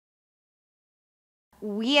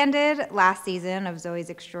We ended last season of Zoey's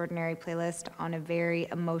Extraordinary Playlist on a very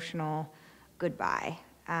emotional goodbye.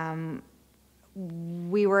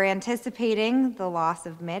 We were anticipating the loss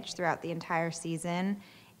of Mitch throughout the entire season,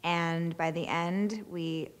 and by the end,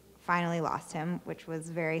 we finally lost him, which was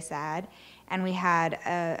very sad. And we had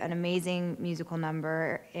an amazing musical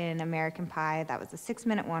number in American Pie that was a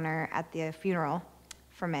 6-minute oneer at the funeral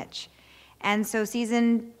for Mitch. And so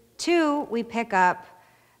season 2, we pick up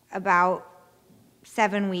about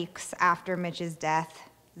 7 weeks after Mitch's death.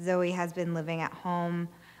 Zoey has been living at home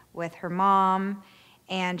with her mom,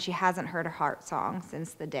 and she hasn't heard a heart song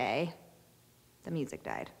since the day the music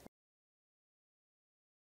died.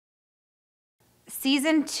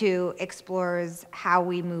 Season 2 explores how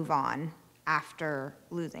we move on after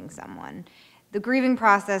losing someone. The grieving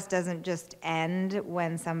process doesn't just end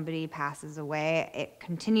when somebody passes away. It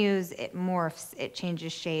continues, it morphs, it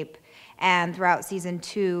changes shape. And throughout season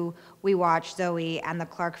 2, we watch Zoey and the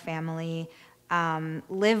Clark family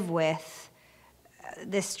live with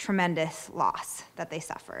this tremendous loss that they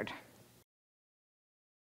suffered.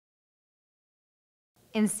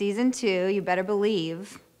 In season 2, you better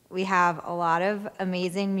believe, we have a lot of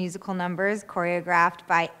amazing musical numbers choreographed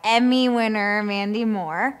by Emmy winner Mandy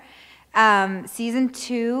Moore. Season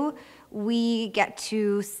 2, we get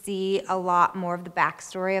to see a lot more of the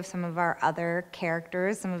backstory of some of our other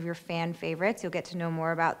characters, some of your fan favorites. You'll get to know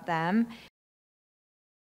more about them.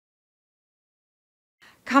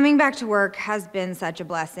 Coming back to work has been such a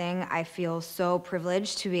blessing. I feel so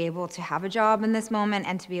privileged to be able to have a job in this moment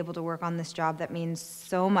and to be able to work on this job that means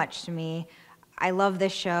so much to me. I love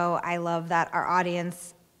this show. I love that our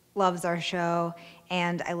audience loves our show,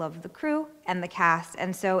 and I love the crew and the cast.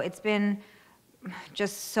 And so it's been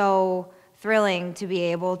just so thrilling to be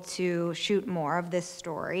able to shoot more of this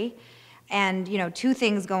story. And, you know, 2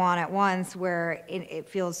 things go on at once where it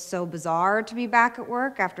feels so bizarre to be back at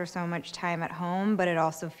work after so much time at home, but it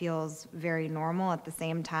also feels very normal at the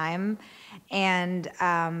same time. And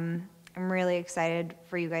I'm really excited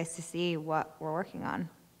for you guys to see what we're working on.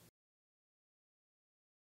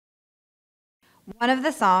 One of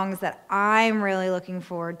the songs that I'm really looking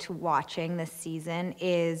forward to watching this season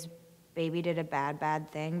is Baby Did a Bad, Bad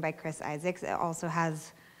Thing by Chris Isaacs. It also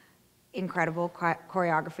has incredible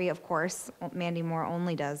choreography, of course. Mandy Moore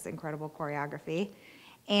only does incredible choreography.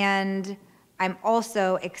 And I'm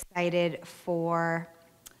also excited for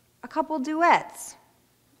a couple duets.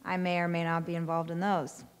 I may or may not be involved in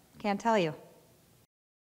those. Can't tell you.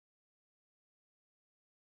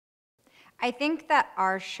 I think that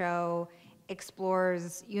our show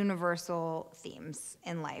explores universal themes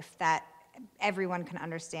in life that everyone can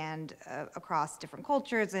understand across different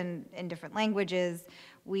cultures and in different languages.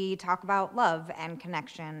 We talk about love and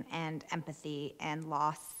connection and empathy and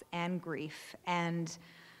loss and grief, and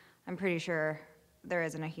I'm pretty sure there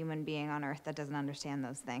isn't a human being on earth that doesn't understand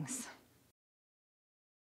those things.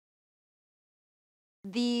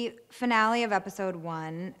 The finale of episode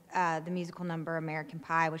 1, the musical number American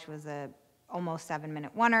Pie, which was a almost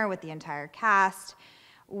 7-minute oneer with the entire cast,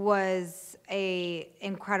 was an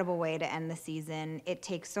incredible way to end the season. It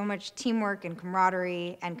takes so much teamwork and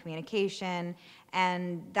camaraderie and communication,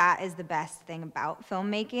 and that is the best thing about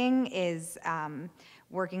filmmaking, is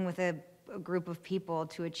working with a group of people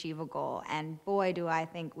to achieve a goal, and boy, do I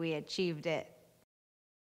think we achieved it.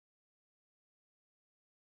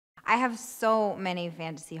 I have so many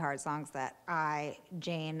fantasy heart songs that I,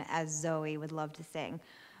 Jane, as Zoey, would love to sing.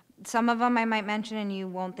 Some of them I might mention and you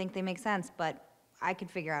won't think they make sense, but I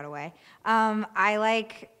could figure out a way. I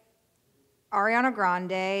like Ariana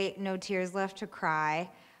Grande, No Tears Left to Cry,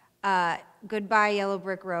 Goodbye Yellow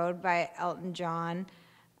Brick Road by Elton John,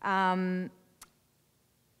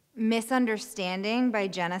 Misunderstanding by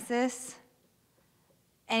Genesis,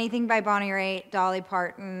 anything by Bonnie Raitt, Dolly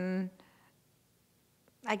Parton.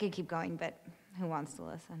 I could keep going, but who wants to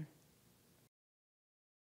listen?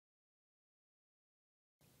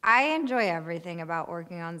 I enjoy everything about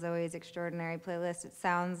working on Zoey's Extraordinary Playlist. It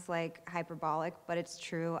sounds like hyperbolic, but it's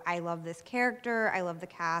true. I love this character. I love the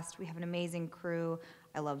cast. We have an amazing crew.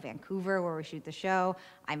 I love Vancouver, where we shoot the show.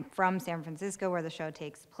 I'm from San Francisco, where the show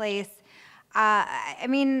takes place. I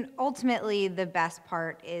mean, ultimately, the best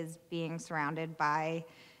part is being surrounded by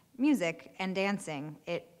music and dancing.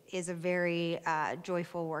 It is a very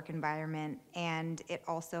joyful work environment, and it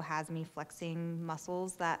also has me flexing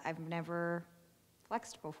muscles that I've never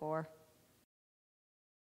flexed before.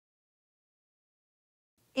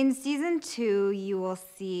 In season 2, you will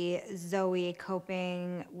see Zoey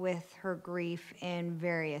coping with her grief in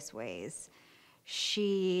various ways.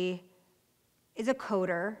 She is a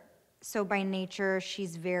coder, so by nature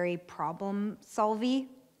she's very problem-solvy.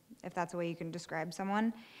 if that's the way you can describe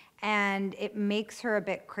someone. And it makes her a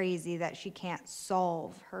bit crazy that she can't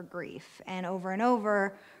solve her grief. And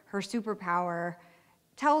over, her superpower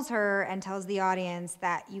tells her and tells the audience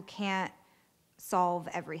that you can't solve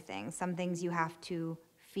everything. Some things you have to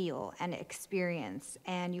feel and experience,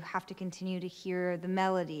 and you have to continue to hear the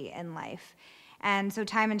melody in life. And so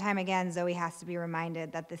time and time again, Zoey has to be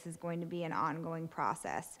reminded that this is going to be an ongoing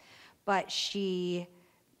process. But she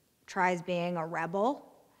tries being a rebel.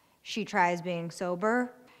 She tries being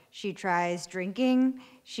sober. She tries drinking.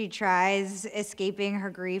 She tries escaping her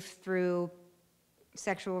grief through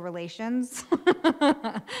sexual relations.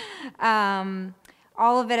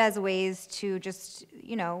 All of it as ways to just,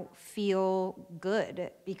 feel good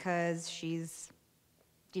because she's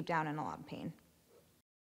deep down in a lot of pain.